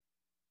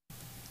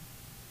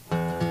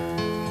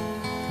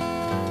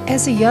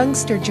As a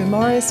youngster,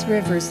 Jamaris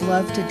Rivers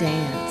loved to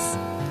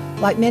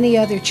dance. Like many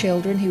other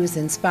children, he was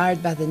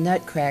inspired by the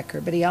Nutcracker,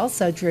 but he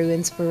also drew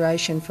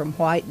inspiration from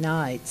White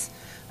Nights,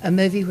 a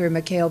movie where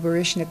Mikhail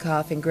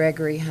Baryshnikov and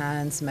Gregory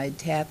Hines made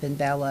tap and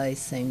ballet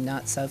seem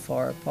not so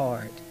far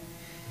apart.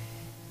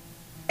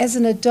 As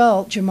an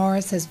adult,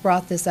 Jamaris has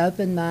brought this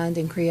open mind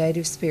and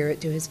creative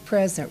spirit to his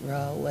present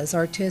role as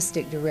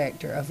artistic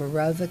director of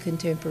Arova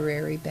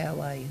Contemporary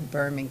Ballet in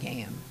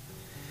Birmingham.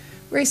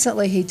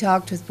 Recently, he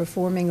talked with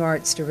performing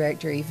arts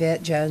director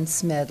Yvette Jones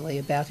Smedley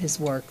about his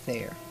work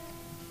there.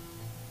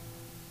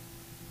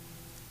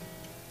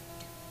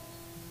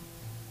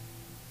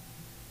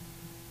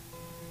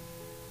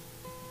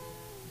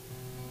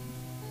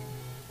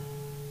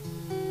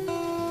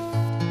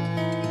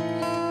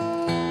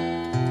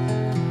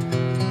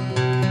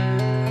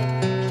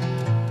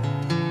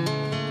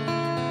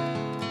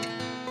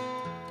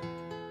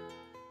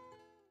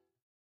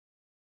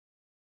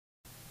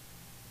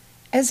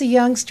 As a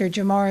youngster,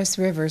 Jamaris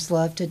Rivers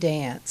loved to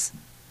dance.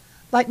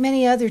 Like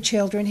many other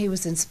children, he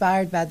was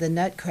inspired by the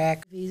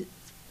Nutcracker,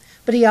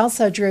 but he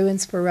also drew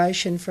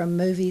inspiration from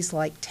movies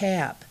like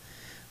Tap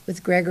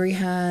with Gregory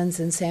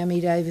Hines and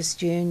Sammy Davis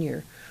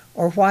Jr.,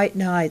 or White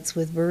Nights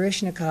with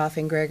Baryshnikov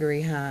and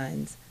Gregory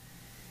Hines.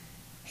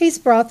 He's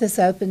brought this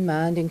open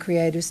mind and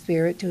creative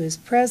spirit to his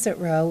present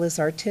role as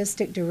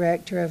artistic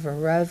director of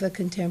Arova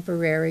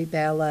Contemporary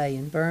Ballet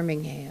in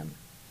Birmingham.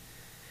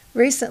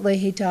 Recently,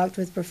 he talked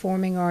with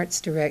performing arts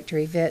director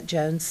Yvette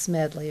Jones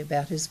Smedley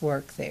about his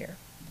work there.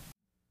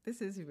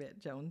 This is Yvette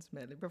Jones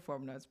Medley,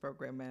 Performing Arts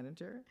Program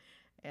Manager,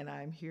 and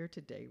I'm here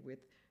today with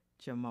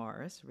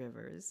Jamaris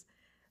Rivers,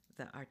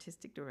 the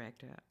Artistic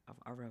Director of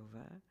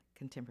Arova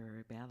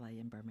Contemporary Ballet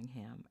in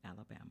Birmingham,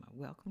 Alabama.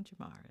 Welcome,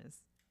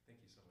 Jamaris. Thank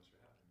you so much for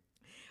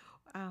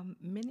having me.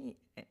 Many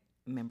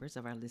members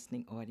of our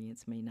listening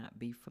audience may not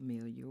be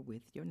familiar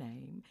with your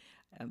name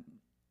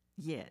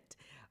yet,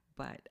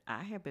 but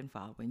I have been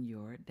following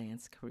your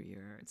dance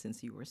career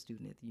since you were a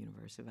student at the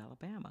University of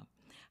Alabama.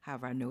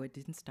 However, I know it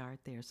didn't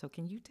start there. So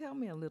can you tell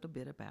me a little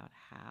bit about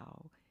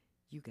how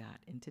you got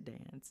into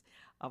dance,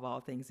 of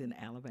all things in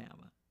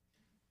Alabama?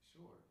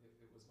 Sure,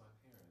 it was my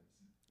parents.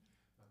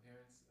 My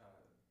parents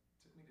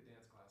took me to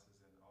dance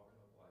classes in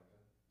Auburn, Opelika.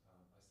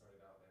 I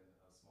started out in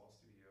a small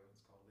studio.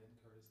 It's called Lynn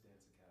Curtis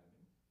Dance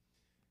Academy.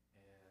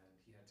 And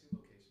he had two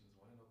locations,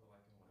 one in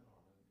Opelika and one in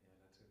Auburn. And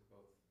I took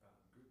both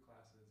group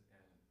classes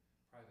and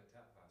private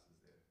tap classes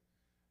there.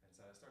 And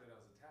so I started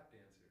out as a tap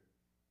dancer.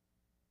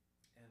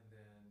 And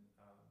then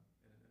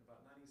in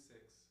about 96,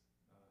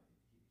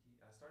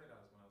 I started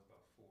out when I was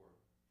about four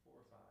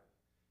or five.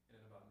 And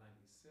in about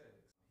 96,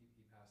 he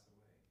passed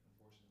away,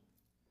 unfortunately.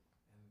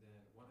 And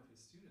then one of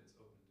his students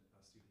opened a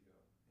studio,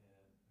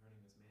 and her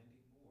name is Mandy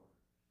Moore,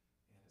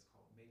 and it's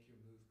called Make Your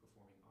Move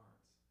Performing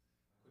Arts.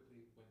 I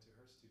quickly went to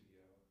her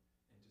studio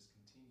and just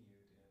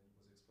continued and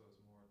was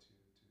exposed more to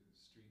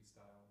street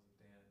styles of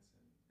dance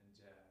and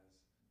jazz.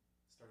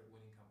 Started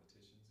winning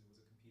competitions. It was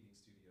a competing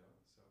studio,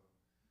 so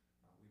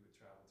we would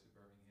travel to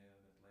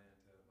Birmingham,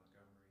 Atlanta,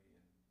 Montgomery,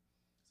 and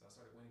so I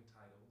started winning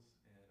titles.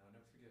 And I'll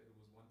never forget, it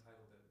was one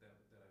title that I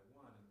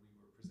won, and we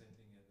were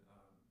presenting in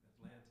Atlanta,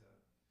 and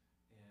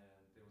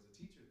there was a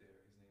teacher there.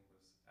 His name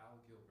was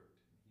Al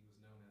Gilbert, and he was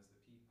known as the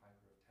Pete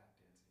Piper of tap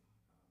dancing.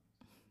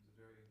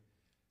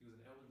 He was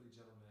an elderly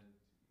gentleman.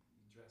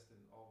 He dressed in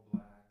all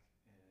black,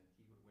 and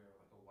he would wear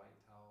like a white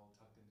towel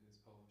tucked into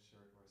his polo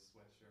shirt or his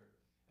sweatshirt.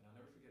 And I'll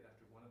never forget,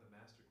 after one of the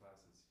master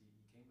classes, he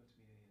came up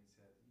to me and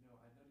said,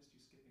 I noticed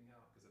you skipping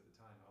out, because at the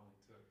time I only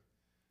took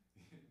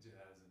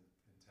jazz and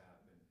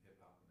tap and hip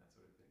hop and that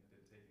sort of thing. I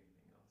didn't take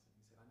anything else. And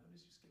he said, I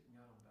noticed you skipping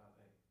out on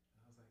ballet.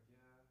 And I was like,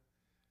 yeah.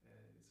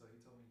 And so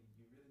he told me,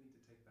 you really need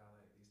to take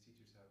ballet. These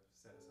teachers have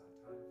set aside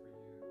time for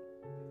you.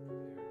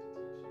 They've prepared to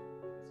teach you,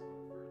 and it's going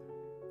to further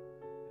you. And so I never forget my first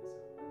ballet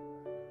class. It was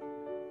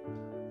a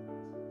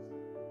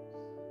room full of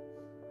girls, two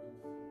guys, and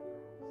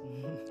there I was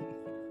doing a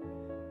Cicchetti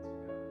ballet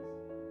class,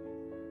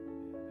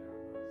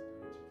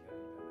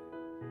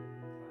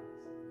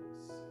 and it was so challenging, it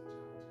was so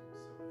physically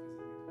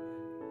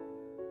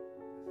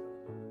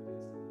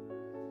demanding. I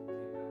fell in love with it instantly.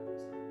 Came back and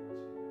started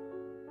watching one of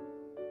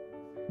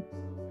my favorites, still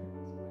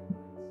favorites,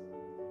 White Nights with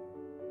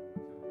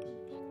Mikhail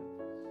Baryshnikov,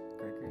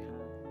 Gregory Hines, Gregory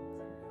Hines,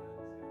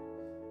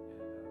 yeah,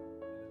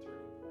 and The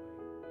Turning Point,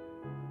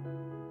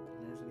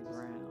 and Leslie it just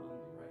Brown.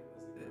 right,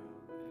 Leslie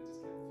Brown, and it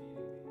just kept feeding me,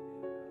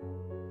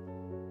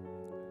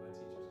 and my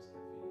teachers just kept feeding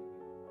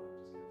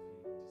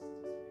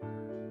me. My mom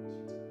just kept feeding me, just encouraging me.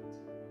 She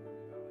took me to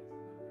Montgomery Ballet's The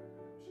Nutcracker. They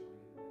were showing it in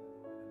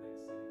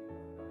the next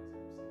city, Alexander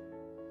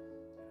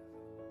City, and I fell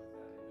in love with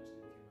that. I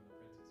eventually became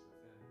an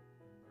apprentice with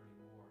them and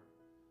learning more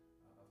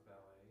of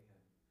ballet,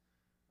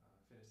 and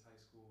finished high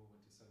school,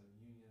 went to Southern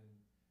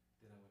Union,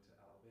 then I went to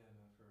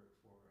Alabama for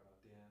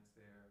dance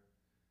there,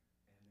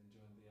 and then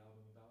joined the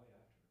Alabama Ballet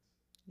afterwards.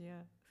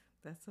 Yeah,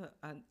 that's a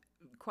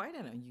quite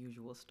an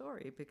unusual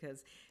story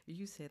because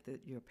you said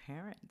that your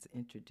parents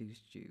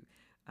introduced you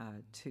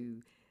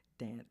to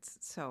dance.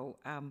 So,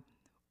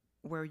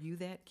 were you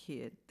that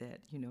kid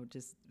that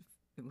just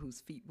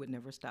whose feet would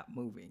never stop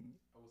moving?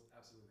 I was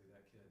absolutely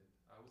that kid.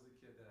 I was the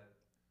kid that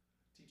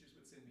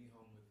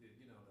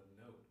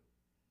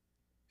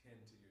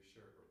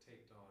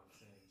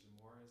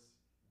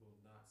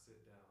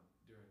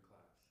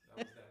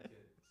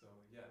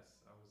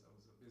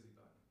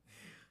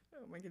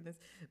Oh my goodness.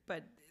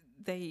 But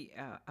they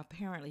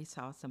apparently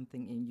saw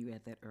something in you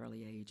at that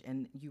early age.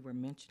 And you were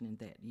mentioning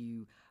that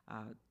you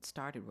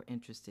were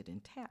interested in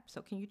tap.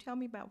 So can you tell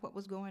me about what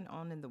was going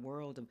on in the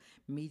world of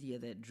media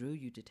that drew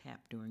you to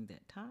tap during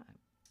that time?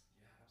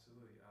 Yeah,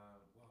 absolutely.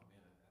 Well,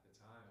 man, at the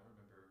time, I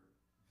remember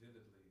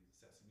vividly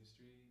Sesame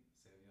Street.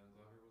 Savion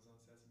Glover was on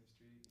Sesame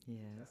Street. He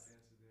was a tap Yes.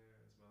 dancer there,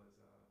 as well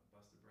as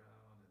Buster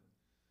Brown and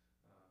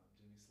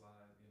Jimmy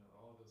Slide. You know,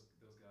 all of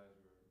those guys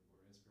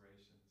were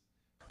inspirations.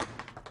 I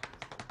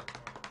was the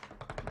part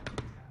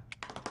of tap.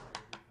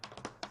 Gregory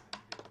Hines,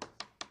 Sammy Davis,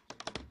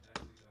 Jimmy.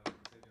 Actually,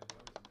 Savion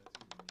Glover's in there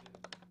too, the kid.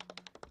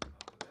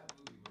 But that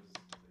movie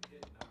was a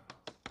hit in our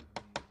house. I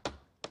mean,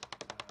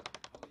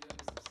 I'm the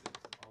youngest of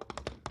six. I've always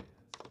knew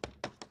dance. Dance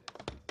classes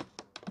was my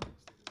father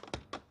stick us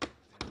in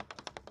dance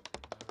classes,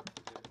 and I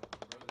never forget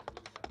my brother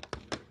really had this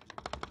joke.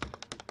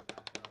 We would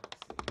act out a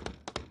scene in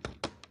that movie,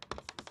 and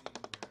it's the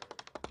scene where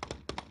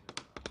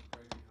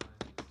Gregory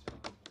Hines was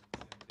challenging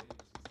Sammy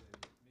Davis. He said,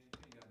 "Man,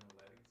 you ain't got no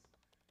legs."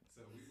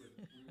 So we would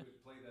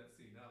play that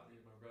scene out. Me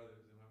and my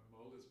brothers, and my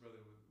oldest brother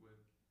would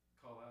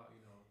call out,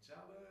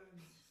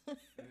 challenge,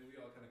 and then we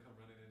all kind of come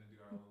running in and do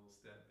our own little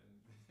step, and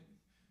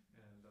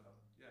and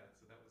yeah,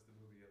 so that was the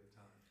movie of the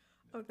time.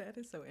 Yeah. Oh, that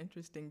is so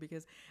interesting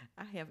because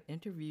I have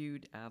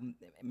interviewed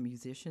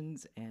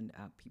musicians and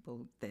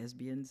people,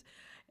 thespians,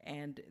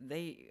 and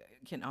they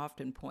can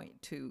often point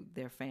to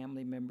their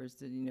family members.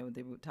 That,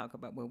 they would talk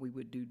about, well, we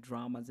would do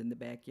dramas in the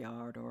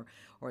backyard,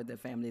 or the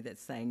family that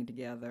sang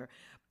together.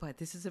 But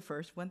this is the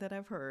first one that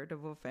I've heard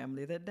of a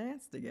family that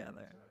danced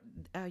together.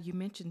 That's right. You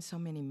mentioned so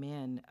many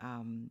men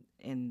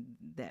and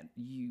that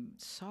you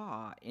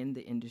saw in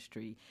the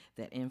industry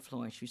that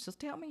influenced you. So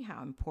tell me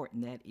how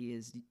important that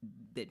is,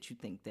 that you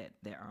think that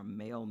there are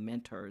male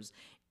mentors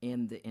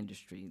in the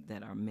industry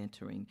that are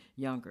mentoring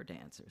younger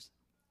dancers.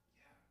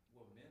 Yeah,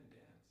 well, men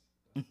dance.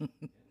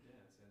 Men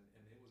dance,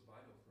 and it was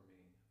vital for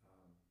me.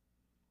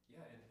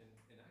 Yeah,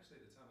 and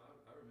actually at the time,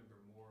 I remember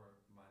more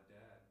my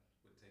dad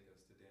would take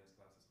us to dance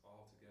classes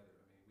all together.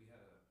 I mean, we had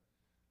a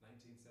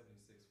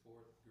 1976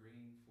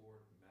 green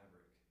Ford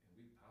Maverick, and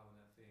we'd pile in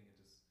that thing and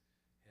just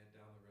head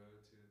down the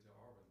road to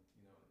Auburn.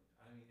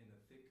 I mean, in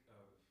the thick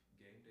of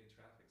game day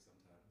traffic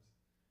sometimes.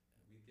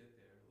 And we'd get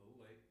there a little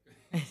late, but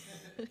he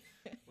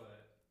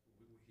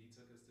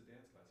took us to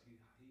dance class. He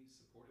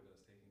supported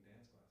us taking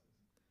dance classes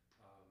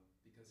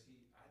because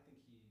I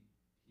think he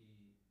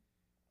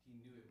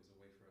knew it was a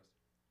way for us.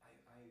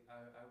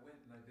 I went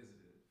and I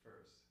visited it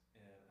first,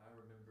 and I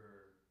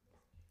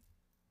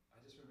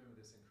just remember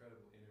this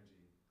incredible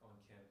energy on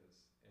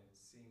campus and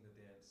seeing the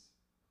dance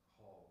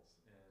halls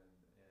and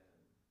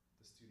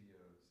the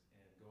studios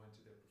and going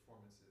to their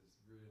performances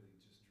really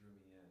just drew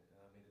me in. And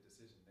I made a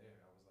decision there.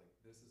 I was like,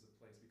 this is a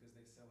place because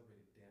they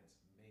celebrated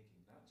dance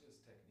making, not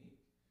just technique.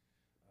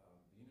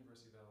 The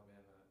University of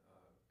Alabama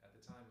at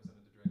the time was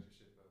under the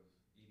directorship of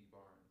Edie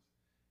Barnes,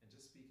 and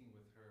just speaking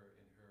with her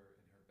in her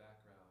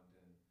background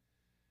and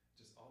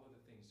just all of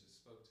the things just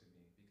spoke to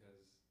me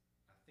because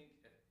I think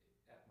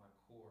at my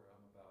core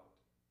I'm about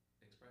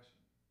expression,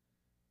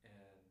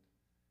 and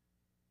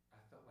I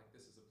felt like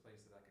this is a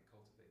place that I could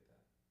cultivate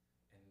that.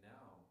 And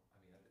now, I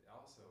mean,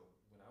 also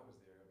when I was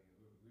there, I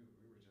mean, we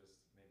were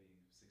just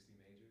maybe 60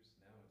 majors.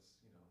 Now it's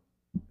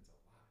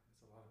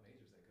a lot of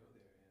majors that go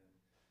there, and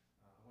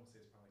I want to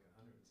say it's probably like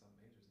 100 and some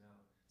majors now.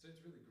 So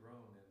it's really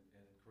grown,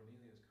 and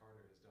Cornelius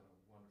Carter has done a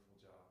wonderful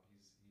job.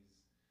 He's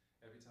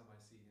every time I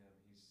see him,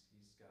 he's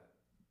got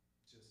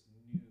just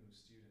new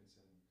students,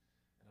 and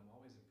I'm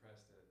always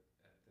impressed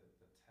at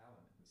the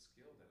talent and the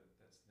skill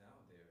that's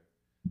now there.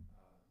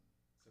 Um,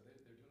 so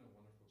they're doing a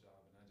wonderful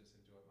job, and I just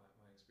enjoyed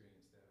my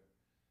experience there.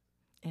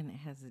 And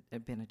has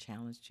it been a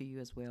challenge to you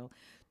as well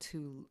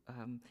to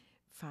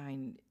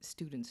find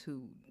students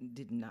who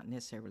did not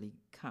necessarily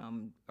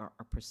come or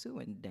pursue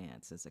in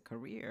dance as a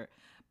career,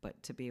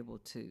 but to be able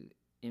to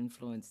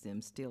influence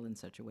them still in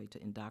such a way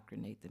to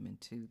indoctrinate them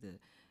into the.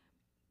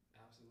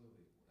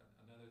 Absolutely.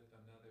 Another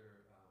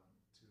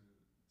to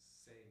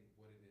say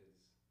what it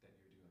is that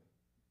you're doing.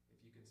 If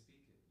you can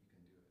speak it, you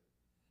can do it.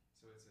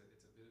 So it's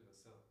a bit of a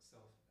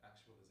self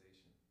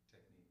actualization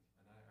technique,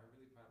 and I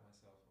really pride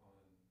myself on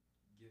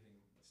giving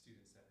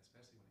students that,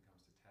 especially when it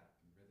comes to tap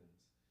and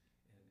rhythms.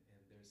 And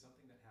there's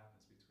something that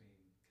happens between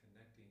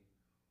connecting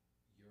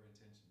your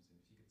intentions, and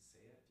if you can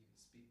say it, if you can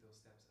speak those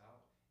steps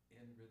out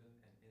in rhythm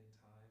and in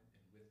time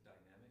and with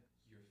dynamic,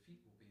 your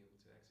feet will be able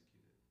to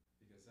execute it.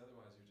 Because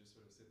otherwise, you're just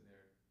sort of sitting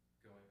there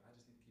going, I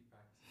just need to keep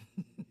practicing. I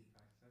just need to keep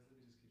practicing. Let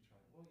me just keep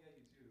trying. Well, yeah,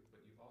 you do,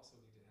 but you also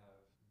need to have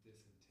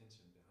this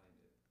intention behind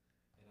it.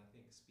 And I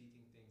think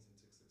speaking things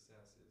into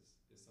success is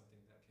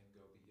something that can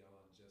go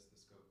beyond just the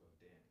scope of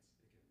dance.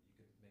 You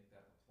can make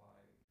that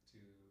apply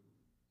to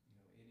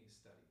any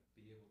study.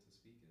 Be able to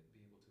speak it,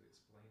 be able to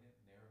explain it,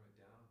 narrow it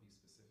down, be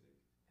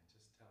specific, and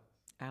just tell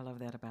us. I love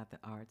that about the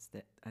arts,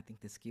 that I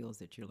think the skills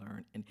that you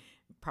learn, and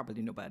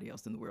probably nobody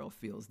else in the world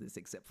feels this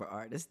except for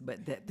artists,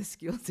 but that the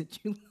skills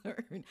that you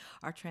learn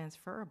are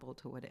transferable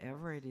to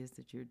whatever it is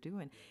that you're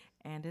doing.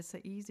 Yes. And it's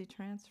an easy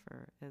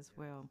transfer as Yes.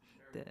 well.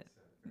 Very well That said.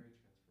 Very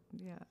transferable.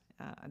 Yeah,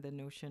 the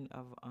notion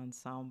of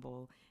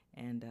ensemble,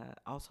 and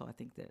also I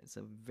think that's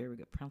a very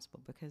good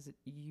principle because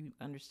you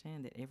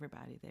understand that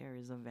everybody there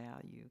is of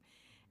value,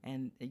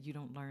 and you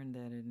don't learn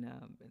that in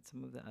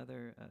some of the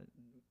other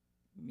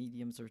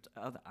mediums or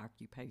other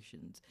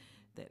occupations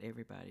that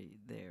everybody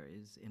there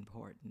is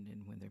important,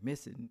 and when they're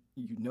missing,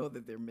 you know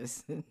that they're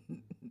missing.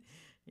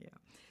 Yeah.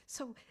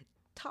 So,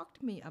 talk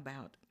to me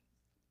about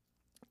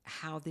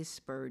how this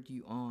spurred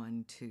you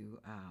on to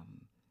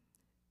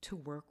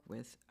work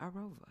with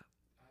Arova.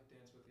 I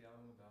danced with the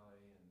Alabama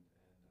Ballet, and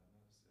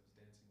I was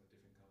dancing with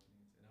different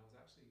companies, and I was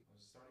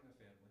starting a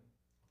family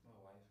with my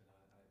wife,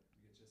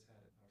 and we had just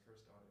had our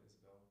first daughter,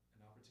 Isabel.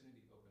 An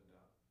opportunity opened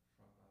up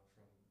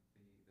from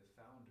the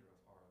founder of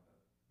Arava,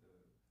 the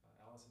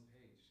Allison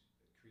Page,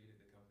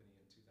 created the company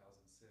in 2006.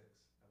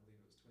 I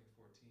believe it was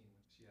 2014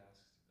 when she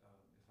asked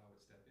if I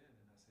would step in,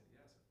 and I said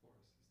yes, of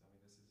course. I mean,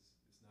 it's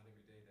not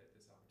every day that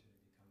this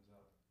opportunity comes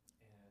up,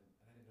 and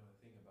I didn't know a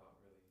thing about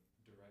really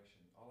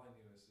direction. All I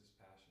knew is just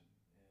passion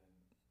and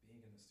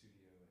being in the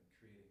studio and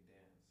creating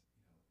dance.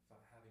 You know,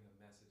 having a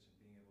message and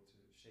being able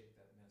to shape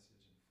that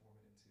message and form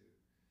it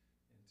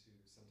into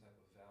some type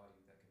of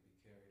value that can be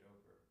carried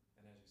over,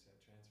 and as you said,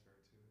 transfer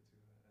to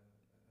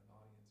an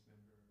audience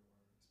member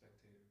or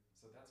spectator.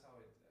 So that's how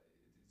it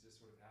just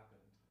sort of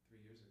happened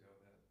 3 years ago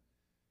that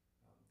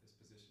this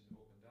position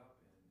opened up,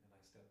 and I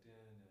stepped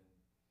in, and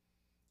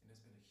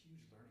it's been a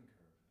huge learning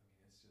curve. I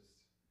mean, it's just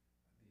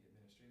the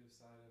administrative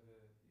side of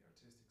it, the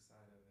artistic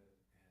side of it,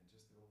 and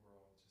just the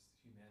overall just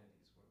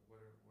humanities.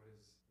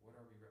 What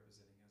are we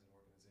representing as an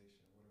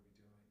organization? What are we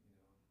doing? You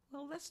know.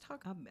 Well, let's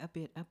talk a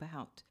bit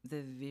about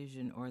the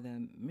vision or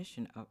the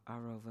mission of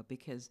Arova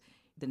because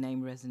the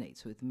name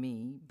resonates with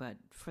me. But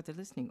for the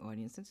listening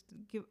audience, let's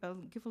give a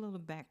little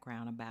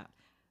background about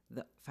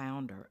the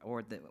founder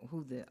or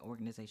who the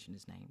organization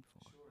is named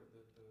for. Sure.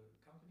 The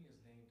company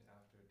is named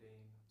after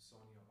Dame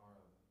Sonia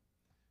Arava.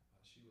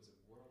 She was a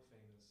world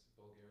famous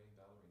Bulgarian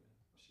ballerina.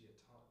 She had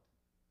taught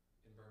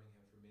in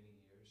Birmingham for many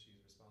years.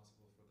 She's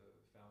responsible for the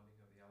founding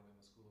of the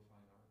Alabama School of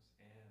Fine Arts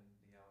and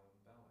the Alabama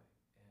Ballet.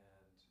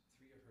 And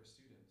three of her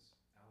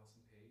students,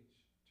 Allison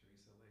Page,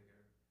 Teresa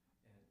Lager,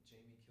 and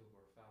Jamie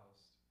Kilgore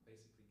Faust,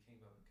 basically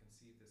came up and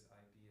conceived this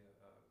idea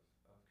of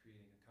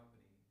creating a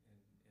company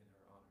in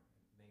her honor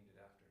and named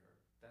it after her.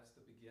 That's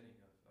the beginning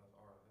of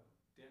Arava.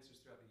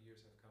 Dancers throughout the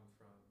years have come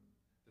from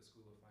the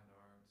School of Fine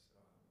Arts,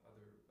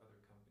 other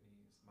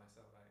companies.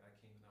 Myself, I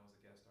came and I was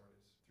a guest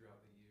artist throughout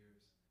the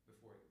years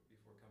before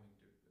coming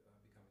to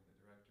becoming the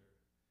director,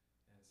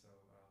 and so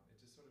it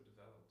just sort of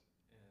developed,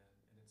 and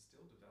it's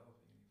still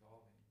developing and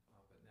evolving.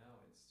 But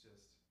now it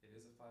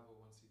is a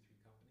 501c3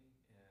 company,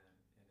 and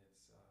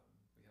it's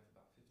we have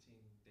about 15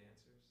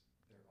 dancers.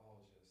 They're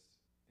all just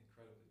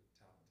incredibly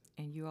talented.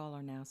 And you all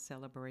are now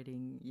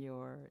celebrating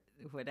your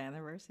what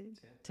anniversary?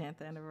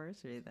 10th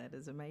anniversary. That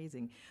is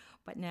amazing.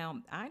 But now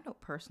I know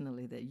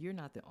personally that you're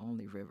not the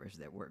only Rivers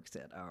that works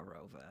at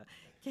Arova.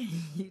 Can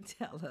you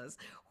tell us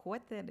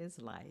what that is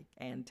like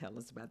and tell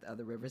us about the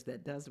other Rivers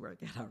that does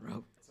work at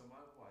Arova? So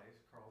my wife,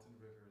 Carlton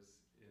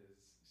Rivers,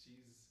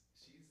 she's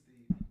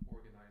the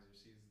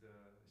organizer.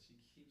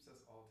 She keeps us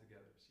all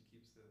together. She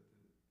keeps the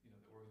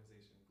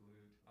organization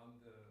glued.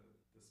 I'm the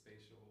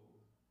spatial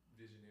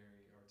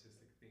visionary,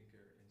 artistic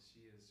thinker, and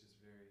she is just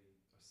very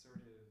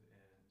assertive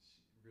and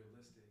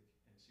realistic,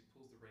 and she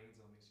pulls the reins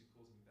on me. She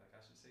pulls me back.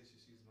 I should say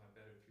she's my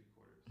better three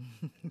quarters.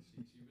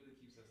 And she really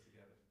keeps us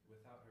together.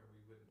 Without her,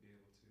 we wouldn't be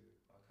able to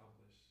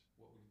accomplish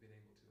what we've been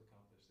able to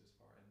accomplish this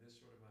far in this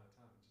short amount of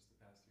time, just the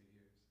past 3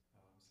 years.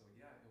 So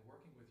yeah, and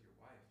working with your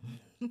wife, man,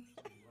 I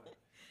tell you what.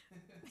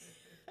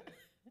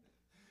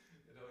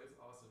 It's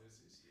awesome. It's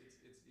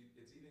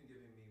even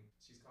giving me.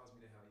 She's caused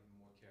me to have even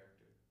more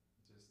character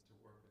just to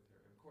work with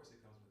her. Of course, it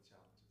comes with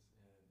challenges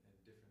and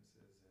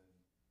differences,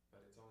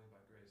 but it's only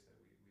by grace that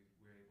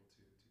we're able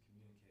to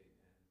communicate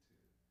and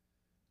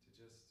to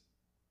just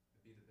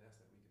be the best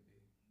that we can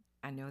be.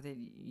 I know that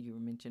you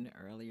mentioned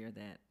earlier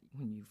that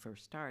when you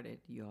first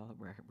started, you all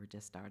were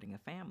just starting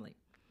a family.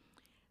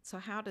 So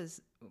how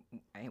does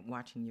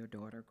watching your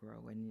daughter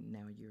grow, and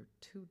now your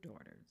two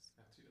daughters,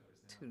 I have two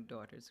daughters now. two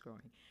daughters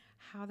growing,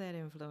 how that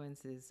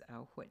influences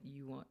what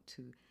you want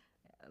to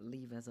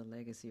leave as a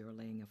legacy or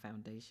laying a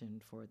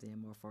foundation for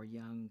them or for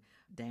young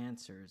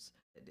dancers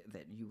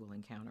that you will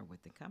encounter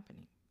with the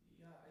company?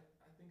 Yeah,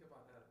 I think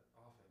about that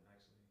often,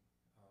 actually.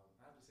 I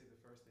have to say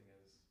the first thing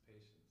is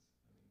patience.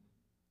 I mean,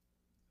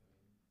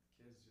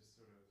 kids just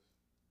sort of,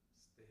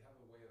 they have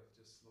a way of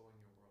just slowing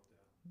your world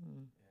down.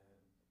 Mm.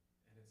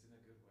 And it's in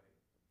a good way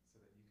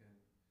so that you can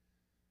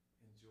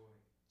enjoy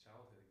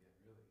childhood again,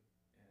 really.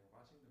 And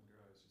watching them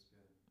grow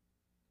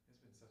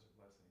it's been such a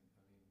blessing.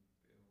 I mean,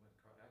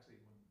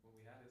 when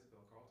we had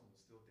Isabel, Carlton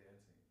was still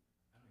dancing.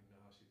 I don't even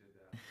know how she did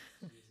that.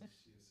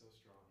 She is so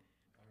strong.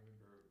 I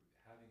remember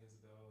having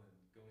Isabel and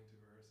going to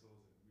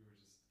rehearsals, and we were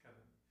just kind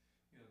of,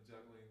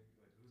 juggling,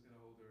 like who's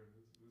gonna hold her, and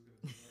who's gonna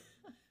do what,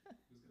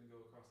 who's gonna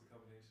go across the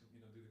combination,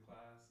 do the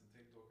class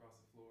and go across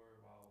the floor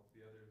while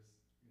the others,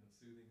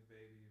 soothing the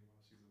baby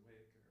while she's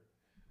awake. Or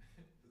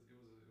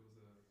it was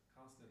a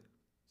constant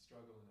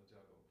struggle and a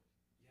juggle.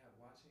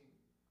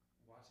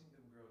 watching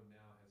them grow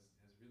now has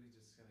really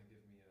just kind of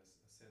given me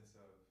a sense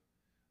of,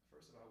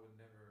 first of all, I would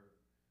never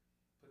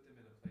put them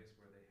in a place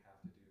where they have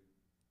to do,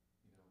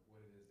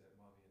 what it is that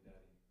mommy and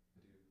daddy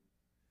do.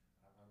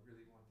 I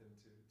really want them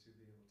to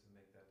be able to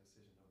make that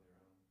decision on their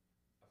own.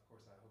 Of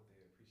course, I hope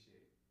they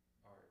appreciate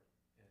art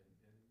in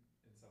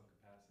some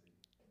capacity,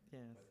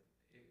 Yes. but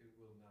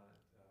it will not,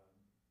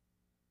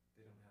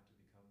 they don't have to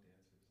become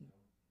dancers, no.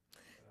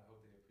 But I hope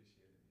they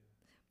appreciate it, yeah.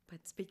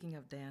 But speaking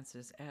of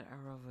dancers, at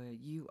Arova,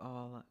 you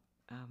all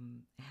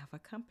have a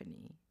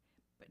company,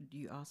 but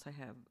you also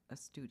have a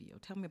studio.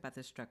 Tell me about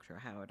the structure,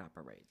 how it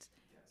operates.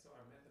 Yeah, so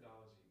our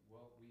methodology,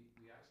 well,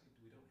 we actually,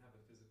 we don't have a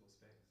physical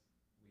space.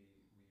 We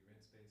rent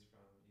space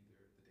from either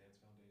the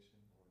Dance Foundation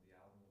or the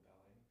Alabama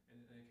Ballet,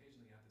 and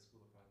occasionally at the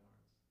School of Fine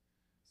Arts.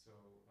 So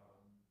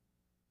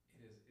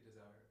it is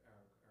our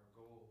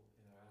goal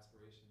and our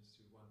aspirations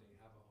to one day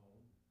have a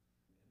home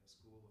and a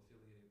school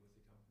affiliated with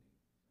the company.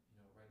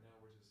 Right now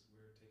we're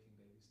taking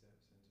baby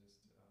steps and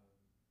just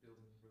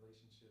building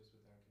relationships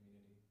with our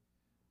community,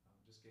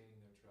 just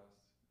gaining their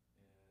trust,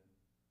 and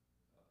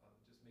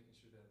just making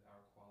sure that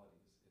our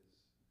quality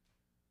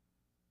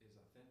is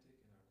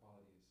authentic and our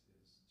quality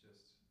is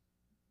just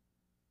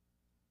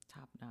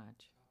Top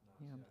notch. top notch.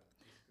 Yeah.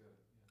 Yeah, it's good.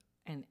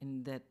 Yeah.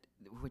 And that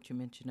what you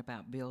mentioned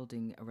about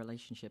building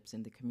relationships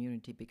in the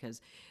community, because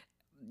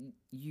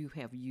you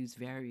have used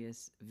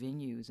various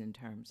venues in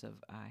terms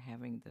of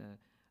having the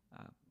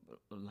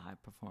live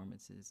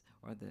performances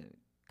or the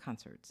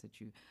concerts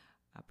that you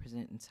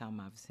present. And some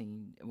I've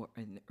seen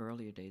in the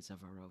earlier days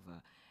of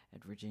Arova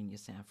at Virginia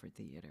Sanford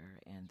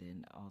Theater, and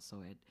then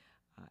also at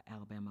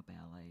Alabama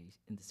Ballet,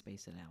 in the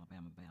space at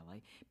Alabama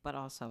Ballet, but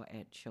also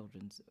at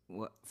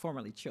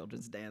formerly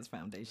Children's Dance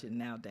Foundation,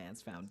 now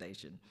Dance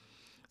Foundation.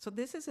 So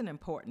this is an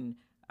important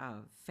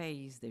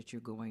phase that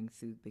you're going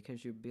through,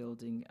 because you're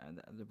building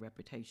the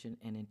reputation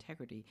and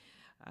integrity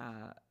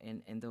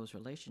in those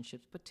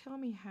relationships. But tell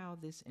me how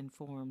this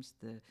informs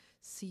the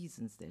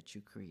seasons that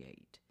you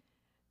create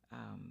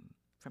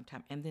from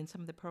time, and then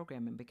some of the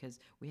programming, because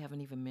we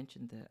haven't even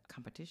mentioned the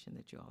competition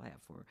that you all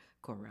have for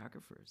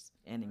choreographers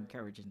and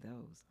encouraging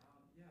those.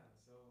 Yeah,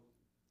 so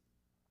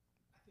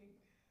I think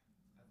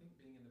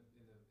being in the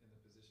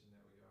position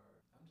that we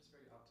are, I'm just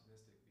very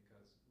optimistic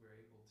because we're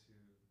able to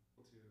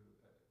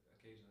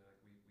occasionally, like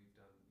we've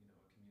done a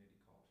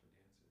community call for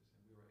dancers,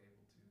 and we were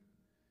able to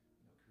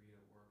create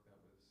a work that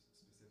was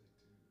specific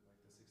to like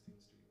the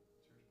 16th Street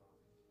church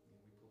bombing.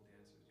 We pulled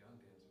dancers,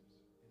 young dancers,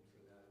 in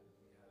for that, and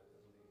we had,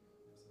 I believe,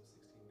 some 16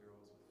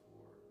 girls with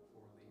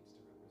four leads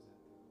to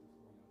represent the four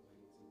young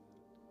ladies in that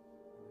tragedy.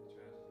 And it was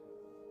a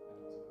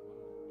wonderful,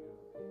 beautiful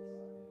piece. And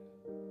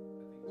I think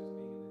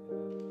just being in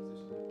the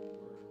position that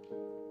we were able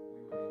to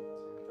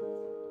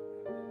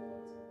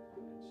have an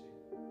influence and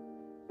shape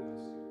those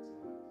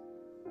students'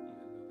 lives, even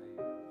though they are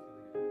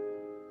affiliated with the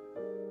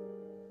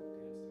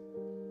dance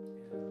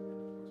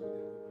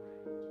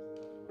studio.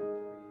 And of course we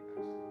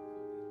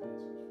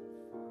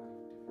did Boomerang, which was another one where we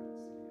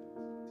actually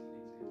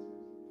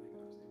pulled in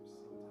dancers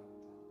from 5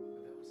 different studios, teenage dancers. Like, they were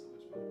so talented. But that was so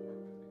much fun to work with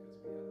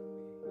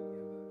because we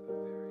have a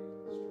very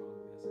strong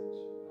message of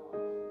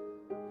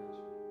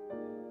compassion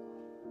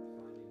and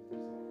finding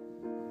resolve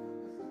amongst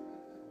all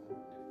differences.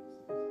 Which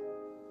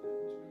really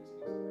speaks to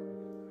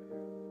Birmingham, my area.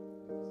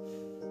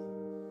 It's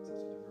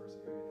such a diverse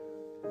area,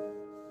 and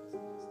it's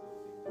still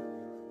being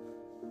where we are, but some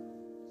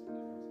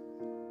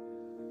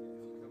differences. And I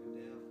think Come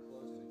down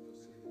close and you'll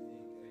see the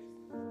face.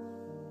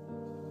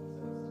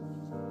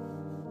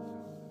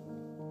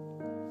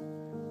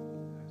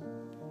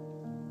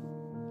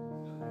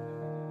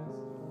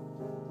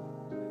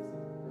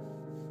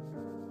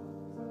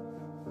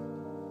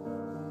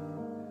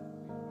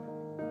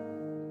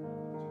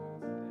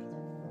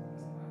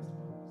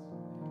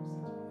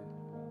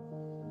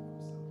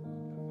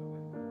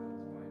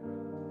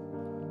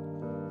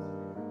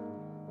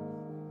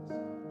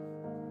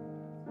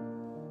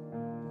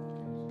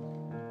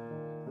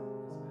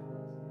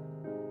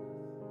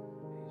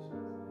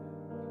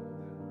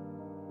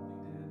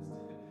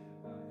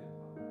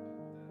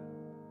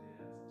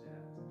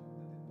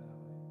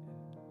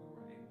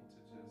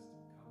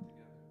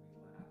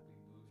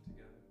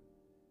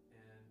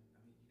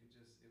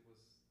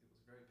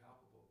 very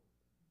palpable,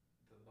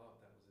 the love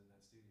that was in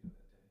that studio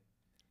that day.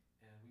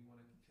 And we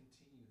want to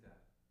continue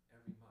that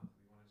every month.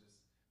 We want to just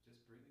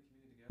bring the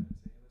community together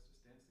and say,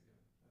 hey, let's just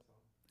dance together.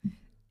 That's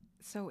all.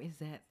 So is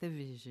that the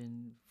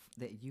vision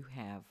that you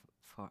have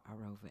for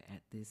Arova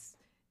at this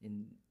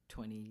in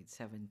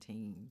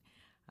 2017?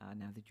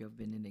 Now that you have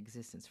been in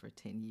existence for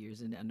 10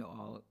 years, and I know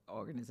all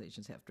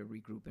organizations have to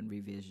regroup and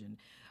revision,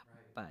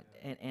 Right. but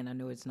Yeah. and I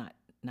know it's not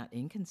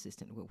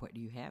inconsistent with what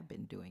you have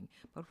been doing.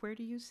 But where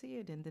do you see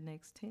it in the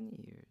next 10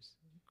 years?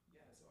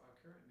 Yeah, so our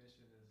current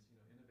mission is,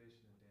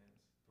 innovation in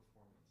dance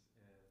performance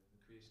and the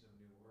creation of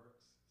new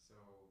works. So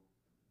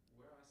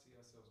where I see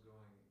ourselves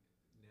going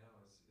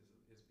now is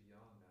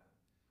beyond that.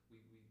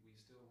 We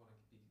still want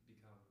to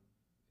become,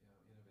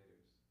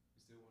 innovators.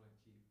 We still want to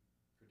keep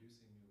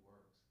producing new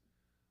works,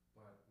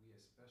 but we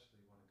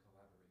especially want to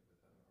collaborate with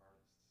other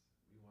artists.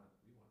 We want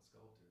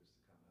sculptors to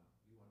come out.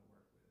 We want to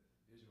work with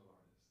visual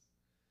artists,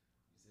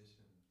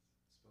 musicians,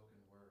 spoken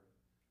word,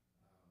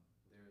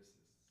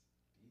 lyricists,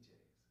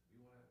 DJs.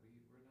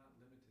 We're not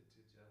limited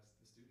to just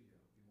the studio.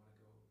 We want to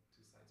go to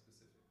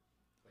site-specific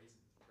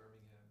places,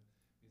 Birmingham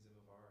Museum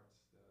of Arts,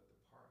 the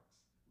parks.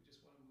 We just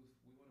want to move.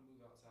 We want to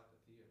move outside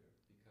the theater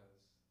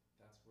because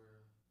that's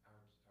where our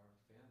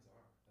fans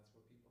are. That's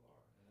where people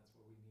are, and that's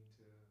where we need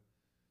to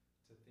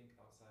think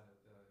outside of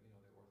the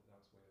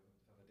orthodox way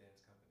of a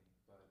dance company,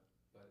 but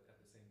at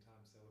the same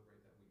time celebrate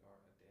that we are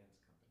a dance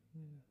company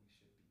and that we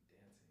should be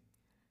dancing.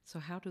 So,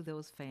 how do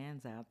those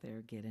fans out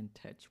there get in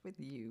touch with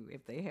you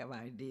if they have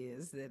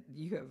ideas that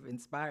you have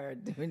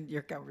inspired during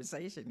your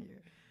conversation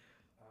here?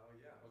 Oh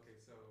yeah, okay.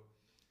 So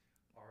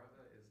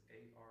Arava is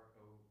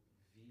AROV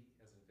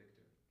as in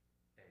Victor,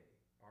 A.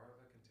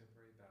 Arava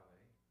Contemporary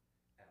Ballet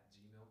at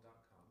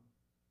gmail.com.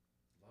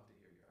 Love to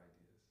hear your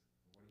ideas.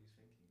 What are you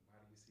thinking? How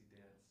do you see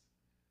dance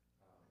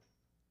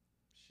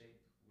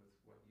shape with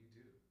what you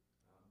do?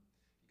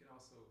 You can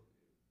also,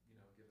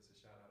 give us a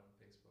shout out on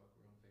Facebook.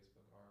 We're on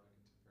Facebook, Arava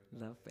Contemporary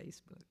Ballet. Love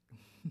Facebook.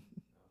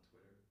 On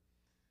Twitter.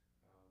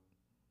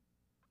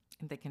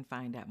 And they can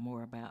find out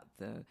more about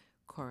the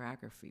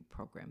choreography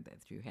program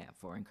that you have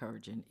for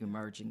encouraging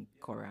emerging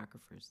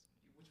choreographers.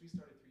 Which we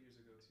started 3 years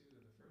ago too.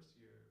 In the first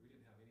year, we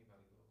didn't have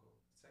anybody local.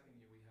 Second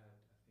year, we had,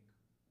 I think,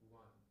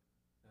 one.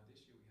 Now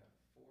this year, we have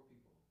 4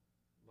 people,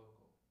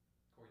 local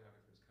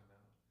choreographers come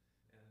out,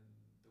 and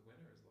the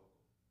winner is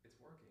local. It's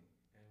working,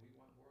 and we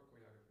want more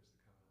choreographers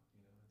to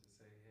come out, and to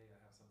say, hey, I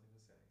have something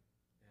to say.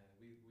 And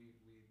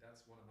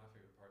that's one of my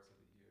favorite parts of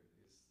the year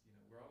is,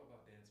 we're all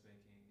about dance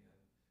making,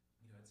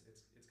 and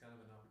it's kind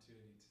of an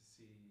opportunity to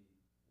see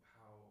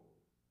how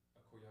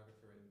a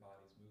choreographer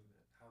embodies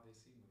movement, how they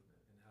see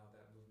movement, and how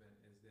that movement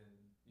is then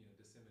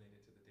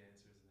disseminated to the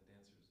dancers, and the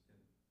dancers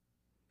then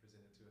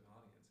presented to an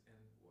audience. And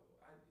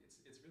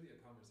it's really a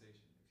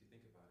conversation. If you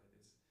think about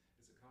it,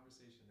 it's a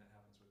conversation that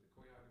happens with the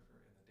choreographer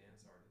and the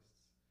dance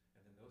artists,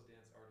 and then those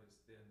dance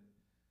artists then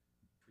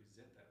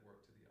present that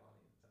work to the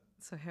audience.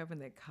 So having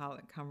that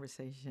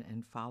conversation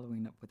and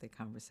following up with a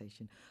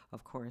conversation,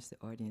 of course, the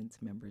audience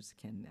members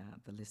can,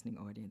 the listening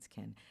audience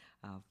can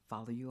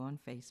follow you on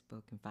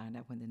Facebook and find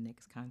out when the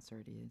next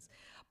concert is.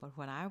 But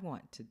what I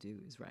want to do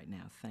is right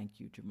now thank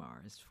you,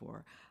 Jamaris,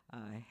 for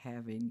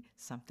having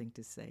something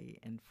to say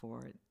and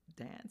for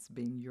dance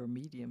being your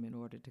medium in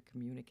order to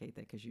communicate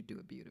that, because you do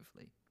it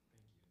beautifully.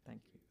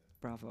 Thank you. Thank you.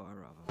 Bravo,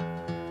 Arava.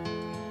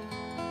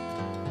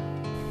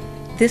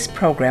 This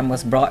program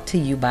was brought to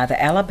you by the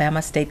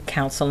Alabama State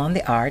Council on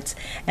the Arts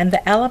and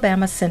the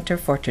Alabama Center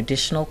for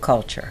Traditional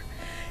Culture.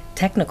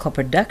 Technical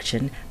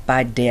production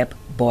by Deb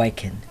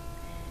Boykin.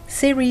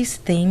 Series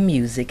theme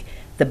music,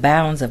 The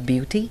Bounds of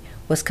Beauty,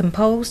 was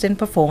composed and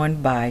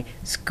performed by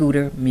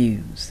Scooter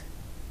Muse.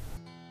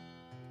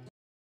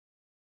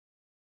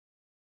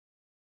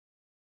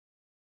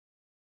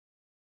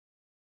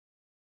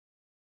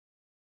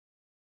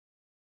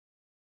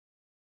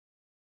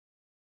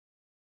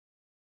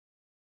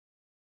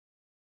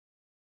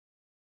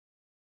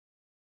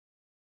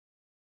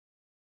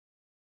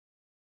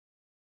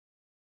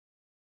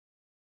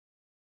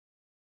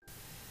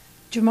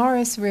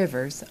 Jamaris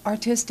Rivers,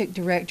 Artistic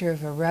Director of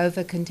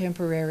Arova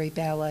Contemporary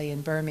Ballet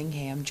in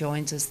Birmingham,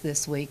 joins us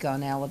this week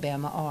on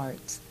Alabama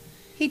Arts.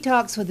 He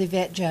talks with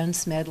Yvette Jones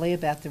Smedley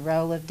about the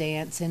role of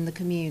dance in the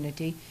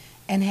community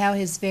and how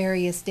his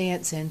various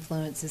dance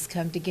influences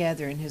come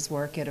together in his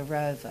work at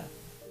Arova.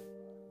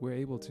 We're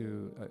able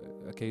to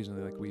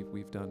occasionally, like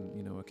we've done,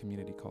 a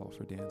community call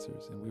for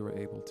dancers, and we were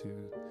able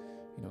to,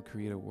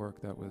 create a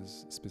work that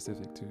was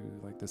specific to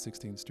like the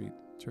 16th Street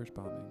church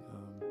bombing.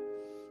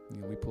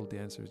 We pulled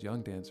dancers,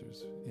 young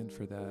dancers, in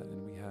for that,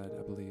 and we had,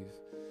 I believe,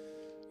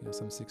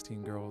 some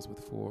 16 girls with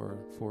four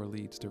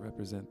leads to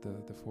represent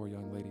the 4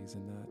 young ladies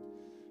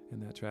in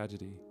that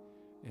tragedy,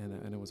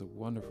 and it was a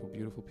wonderful,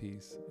 beautiful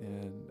piece.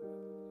 And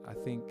I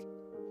think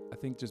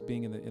just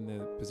being in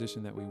the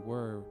position that we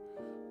were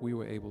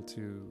able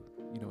to,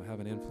 have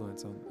an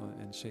influence on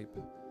and shape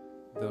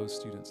those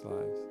students'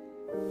 lives.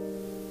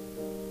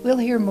 We'll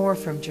hear more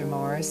from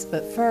Jamaris,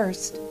 but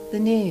first, the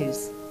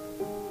news.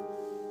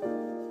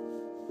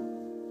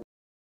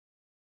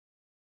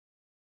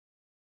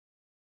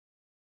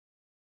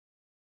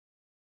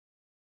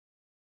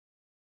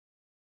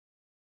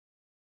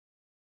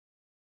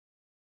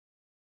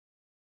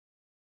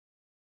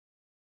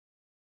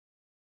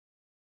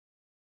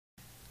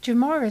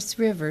 Jamaris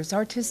Rivers,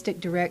 Artistic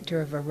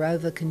Director of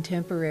Arova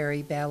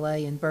Contemporary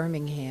Ballet in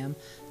Birmingham,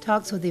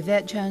 talks with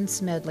Yvette Jones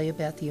Smedley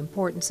about the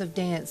importance of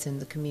dance in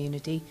the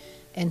community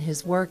and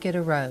his work at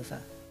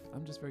Arova.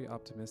 I'm just very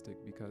optimistic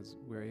because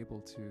we're able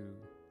to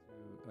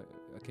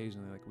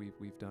occasionally, like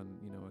we've done,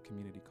 a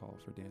community call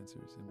for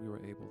dancers, and we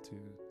were able to,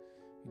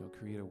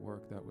 create a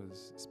work that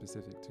was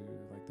specific to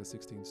like the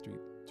 16th Street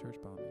church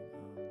bombing.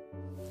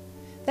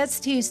 That's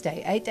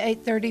Tuesday, 8 to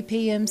 8:30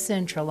 p.m.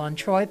 Central on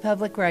Troy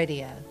Public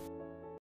Radio.